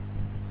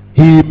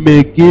 he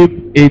may give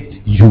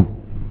it you.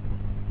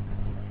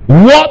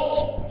 Whatsoever.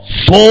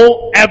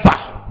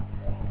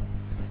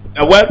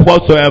 The word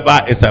whatsoever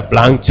is a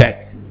blank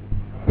check.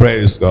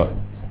 Praise God.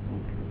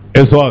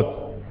 It's what?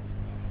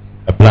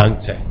 A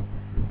blank check.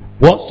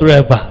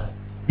 Whatsoever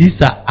ye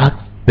shall ask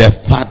the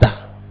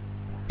Father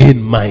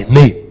in my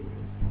name,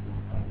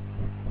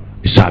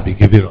 it shall be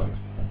given unto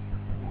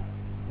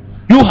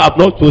you. You have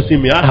not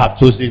chosen me, I have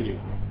chosen you.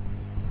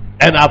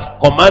 And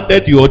I've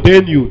commanded you,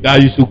 ordained you,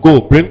 that you should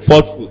go, bring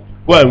forth fruit,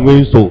 go and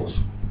win souls.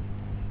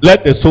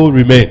 Let the soul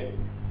remain.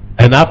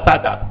 And after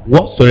that,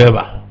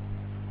 whatsoever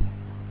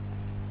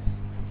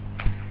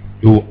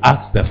you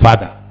ask the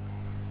Father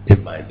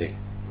in my name,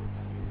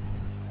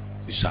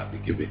 it shall be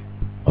given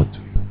unto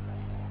you.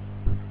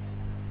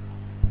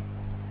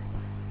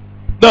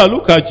 Now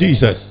look at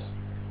Jesus.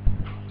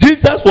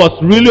 Jesus was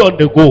really on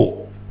the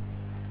go.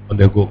 On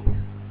the go.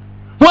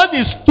 When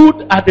he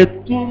stood at the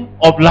tomb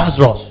of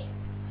Lazarus,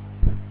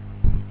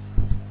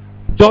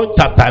 John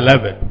chapter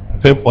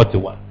 11, verse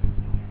 41.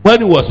 When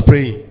he was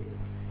praying,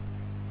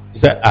 he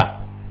said,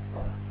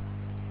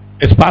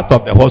 it's part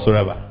of the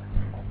whatsoever.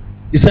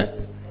 He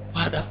said,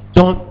 Father,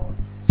 John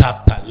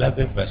chapter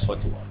 11, verse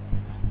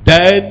 41.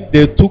 Then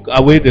they took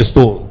away the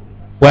stone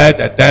where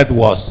the dead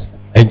was.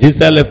 And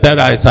Jesus lifted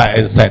his eye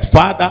and said,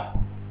 Father,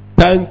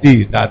 thank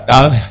thee that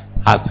thou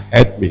hast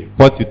heard me.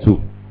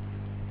 42.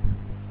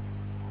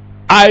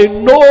 I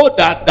know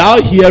that thou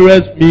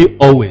hearest me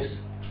always.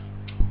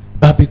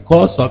 But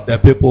because of the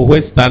people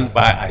who stand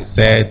by, I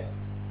said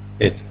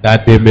it,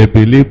 that they may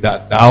believe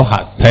that thou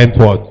hast sent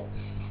what?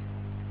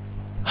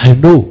 I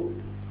know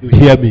you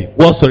hear me,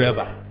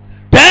 whatsoever.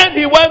 Then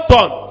he went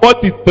on,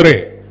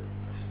 43.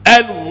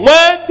 And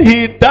when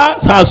he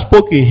thus had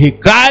spoken, he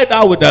cried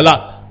out with a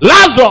laugh,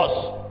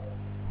 Lazarus,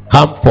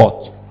 come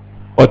forth.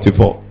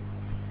 44.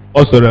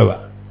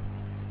 Whatsoever.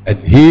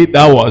 And he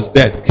that was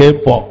dead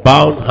came forth,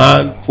 bound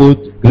hand,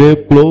 foot,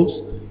 grave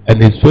clothes,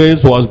 and his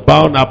face was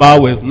bound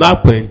about with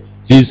napkin.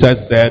 Jesus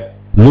said,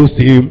 loose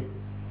him,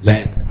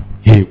 let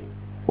him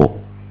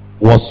go.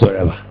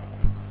 Whatsoever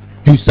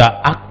you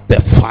shall ask the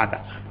Father.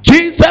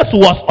 Jesus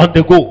was on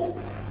the go.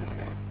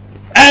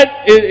 And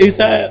he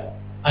said,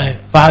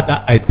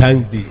 Father, I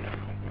thank thee.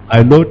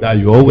 I know that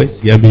you always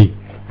hear me.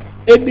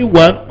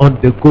 Anyone on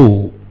the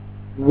go,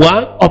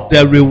 one of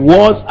the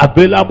rewards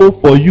available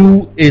for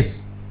you is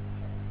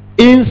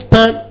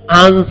instant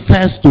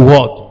answers to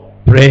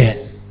what?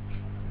 Prayers.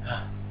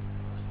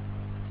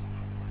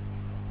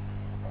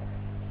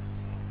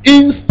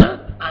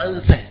 Instant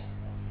answers.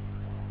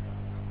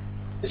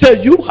 He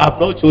said, you have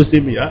not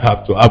chosen me, I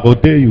have to. I've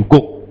ordained you.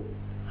 Go.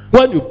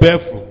 When you bear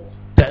fruit,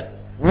 then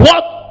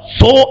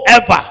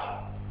whatsoever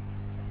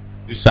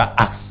you shall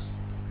ask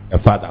the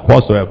Father,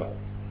 whatsoever.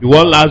 You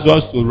want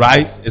Lazarus to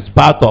rise, it's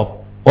part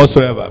of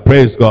whatsoever.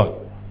 Praise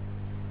God.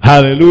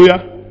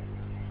 Hallelujah.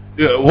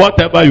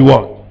 Whatever you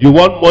want. You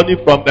want money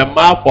from the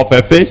mouth of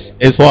a fish,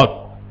 it's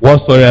what?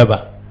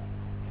 Whatsoever.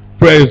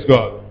 Praise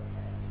God.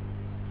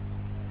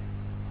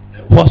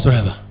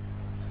 Whatsoever.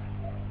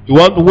 You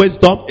want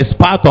wisdom, it's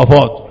part of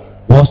what?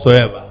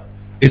 Whatsoever.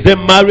 Is it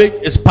marriage?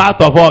 It's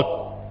part of what?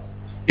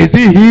 Is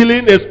it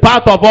healing? It's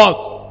part of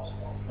what?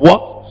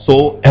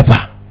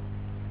 Whatsoever.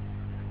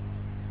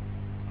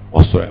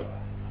 Whatsoever.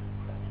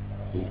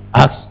 You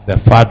ask the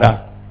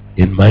Father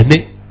in my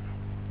name,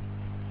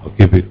 I'll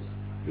give it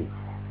to you.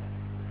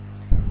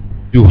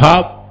 You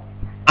have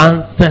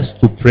answers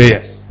to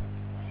prayers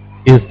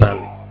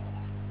instantly.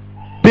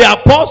 The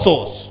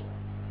apostles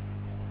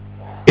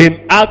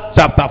in Acts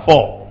chapter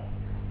 4,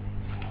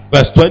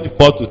 verse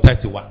 24 to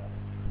 31,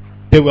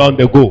 they were on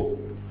the go.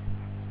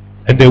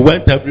 And they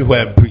went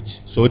everywhere and preached.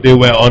 So they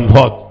were on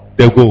hot,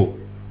 the go.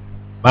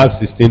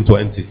 Mark 16,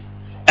 20.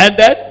 And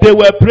then they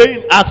were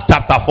praying Acts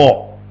chapter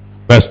 4,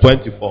 verse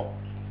 24.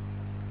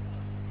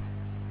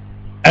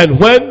 And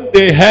when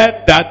they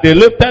heard that, they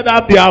lifted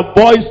up their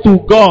voice to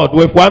God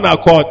with one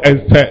accord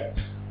and said,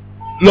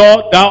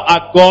 Lord, thou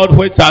art God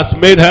which hast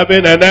made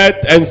heaven and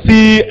earth and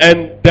sea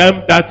and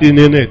them that is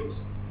in it.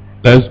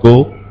 Let's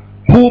go.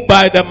 Who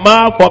by the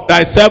mouth of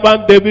thy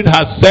servant David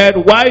has said,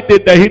 why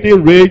did the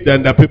heathen rage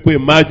and the people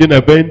imagine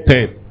a vain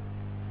thing?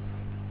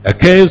 The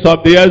kings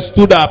of the earth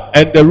stood up,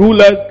 and the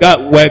rulers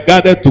were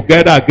gathered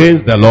together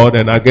against the Lord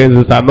and against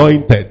his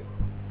anointed.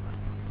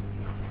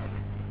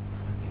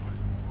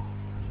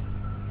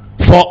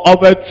 For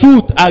of a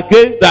truth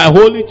against thy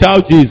holy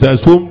child Jesus,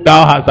 whom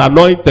thou hast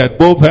anointed,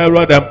 both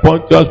Herod and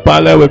Pontius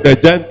Pilate with the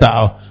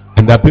Gentiles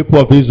and the people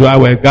of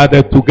Israel were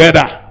gathered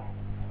together,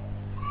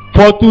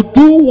 for to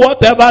do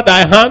whatever thy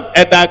hand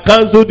and thy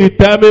counsel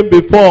determined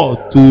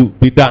before to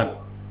be done.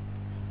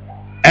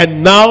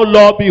 And now,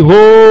 Lord,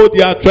 behold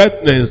their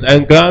threatenings,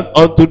 and grant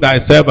unto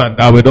thy servant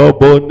that with all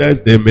boldness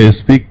they may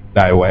speak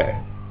thy word,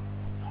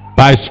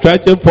 by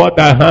stretching forth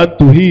thy hand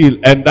to heal,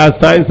 and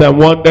that signs and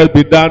wonders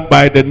be done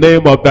by the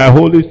name of thy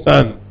holy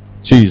Son,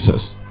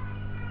 Jesus.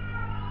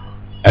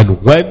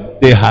 And when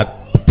they had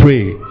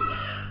prayed,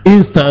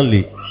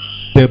 instantly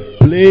the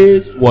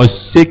place was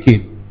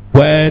shaken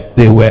where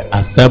they were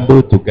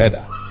assembled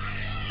together,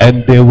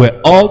 and they were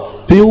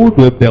all filled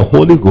with the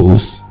Holy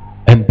Ghost,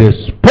 and they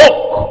spoke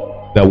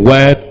the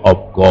word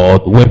of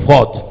God with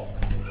what?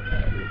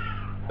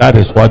 That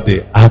is what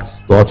they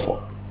asked God for.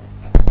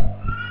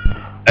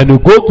 And you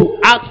go to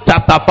Acts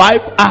chapter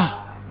 5,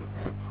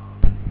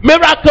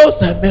 miracles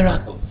and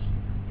miracles.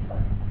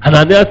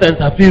 Ananias and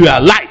Sapphira,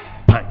 light.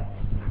 Bang.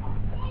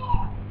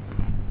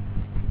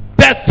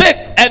 The sick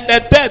and the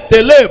dead,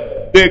 they live.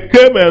 They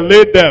came and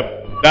laid them,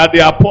 that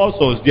the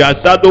apostles, their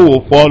shadow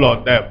will fall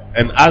on them.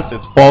 And as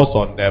it falls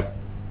on them,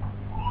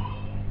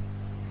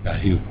 they are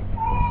healed.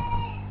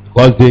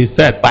 Because they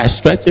said, by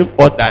stretching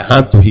forth thy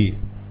hand to heal,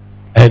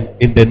 and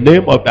in the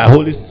name of thy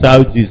holy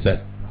Son Jesus,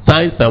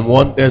 signs and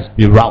wonders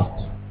be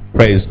wrought.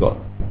 Praise God.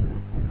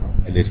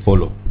 And it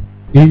followed.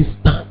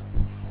 Instant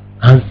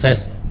answers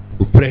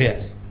to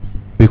prayers,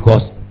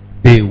 because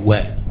they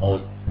were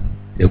on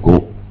the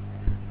go.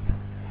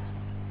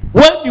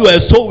 When you are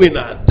a soul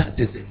winner, that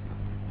is it.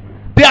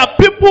 There are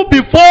people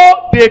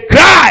before they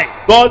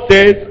cry, God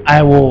says,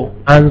 I will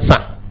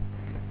answer.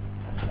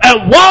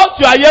 And whilst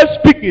you are yet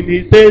speaking,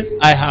 he says,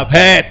 I have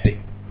heard thee.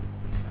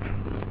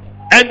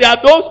 And there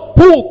are those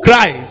who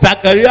cry.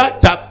 Zechariah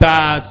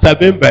chapter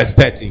 7 verse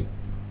 13.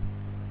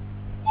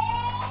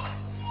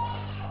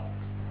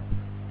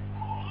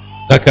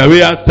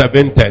 Zechariah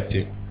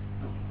 7:13.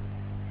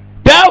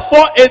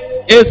 Therefore it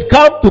is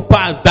come to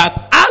pass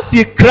that as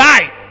he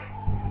cried,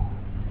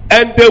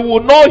 and they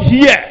will not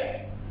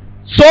hear,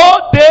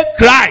 so they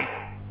cried,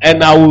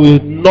 and I will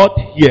not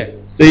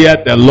hear,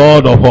 saith the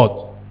Lord of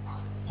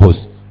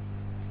hosts.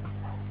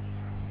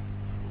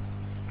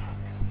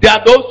 There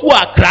are those who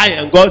are crying,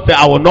 and God said,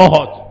 I will not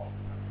hurt.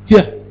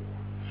 Yeah.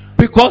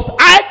 Because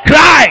I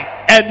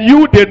cried, and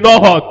you did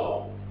not hurt.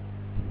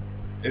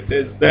 It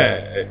is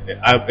there.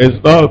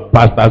 It's not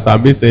Pastor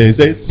Sami saying,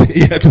 say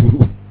it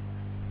who.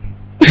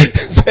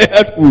 Say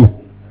it who.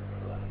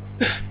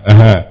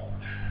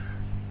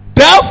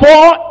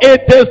 Therefore,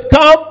 it has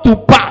come to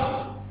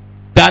pass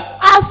that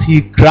as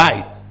he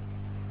cried,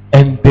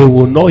 and they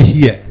will not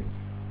hear,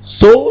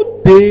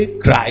 so they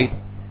cried,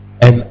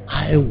 and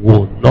I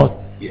will not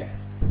hear,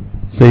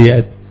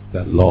 saith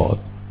the Lord.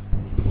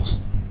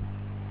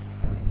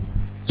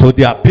 So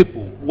there are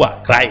people who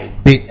are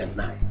crying day and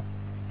night.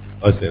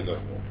 I say no,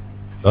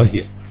 not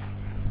here.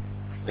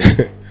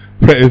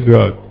 Praise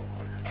God.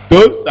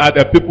 Those are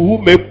the people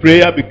who make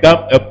prayer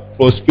become a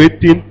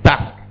frustrating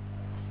task.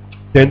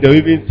 Then they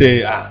even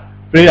say,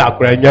 prayer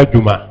kranya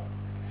juma.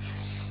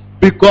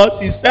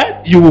 Because he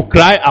said you will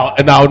cry out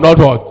and I will not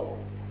hurt.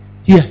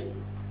 Here.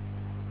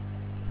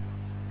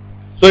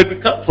 So it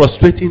becomes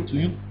frustrating to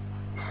you.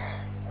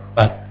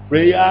 But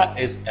prayer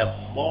is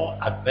a more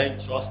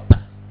adventurous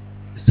task.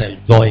 It's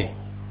enjoying.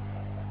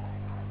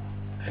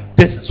 And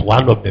this is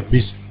one of the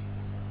mysteries.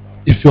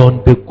 If you're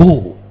on the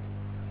go,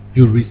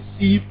 you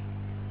receive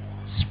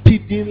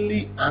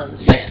speedily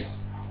answers.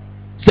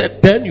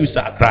 Said, then you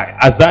shall cry.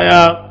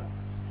 Isaiah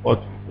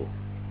 44.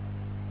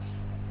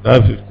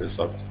 Isaiah 50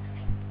 something.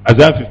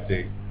 Isaiah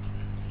 50.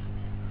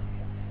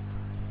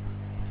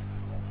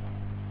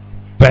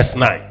 Verse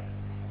 9.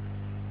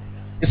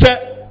 He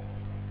said,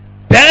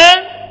 then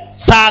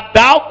shalt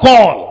thou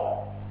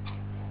call,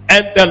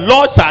 and the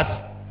Lord shall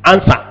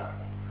answer.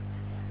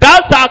 Thou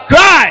shalt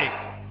cry,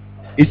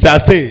 he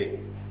shall say,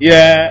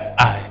 here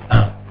I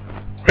am.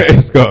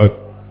 Praise God.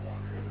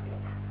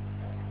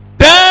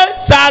 Then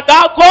shalt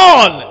thou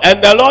call,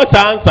 and the Lord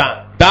shall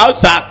answer.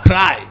 Thou shalt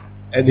cry,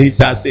 and he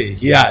shall say,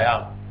 here I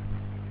am.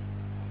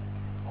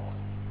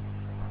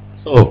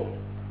 So,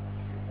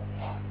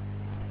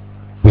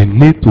 we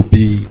need to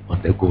be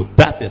on the go.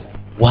 That is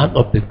one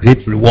of the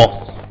great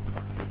rewards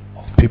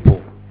of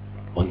people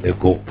on the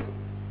go.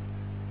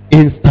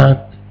 Instant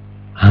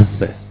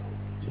answers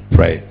to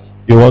prayers.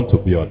 You want to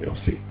be on your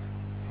feet.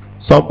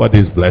 Somebody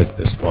is blessed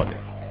this morning.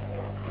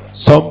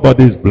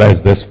 Somebody is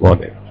blessed this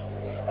morning.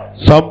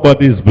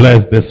 Somebody is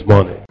blessed this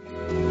morning.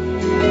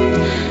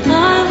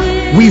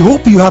 We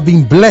hope you have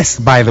been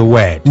blessed by the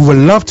word. We would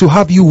love to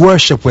have you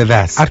worship with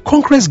us at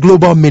Conquerors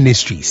Global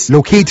Ministries,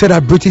 located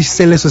at British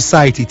Sailor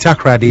Society,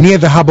 Takrady, near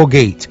the Harbour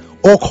Gate.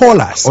 Or call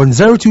us on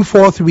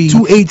 0243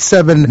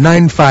 287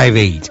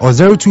 958 or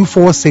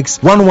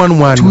 0246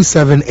 111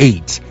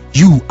 278.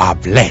 You are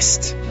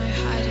blessed.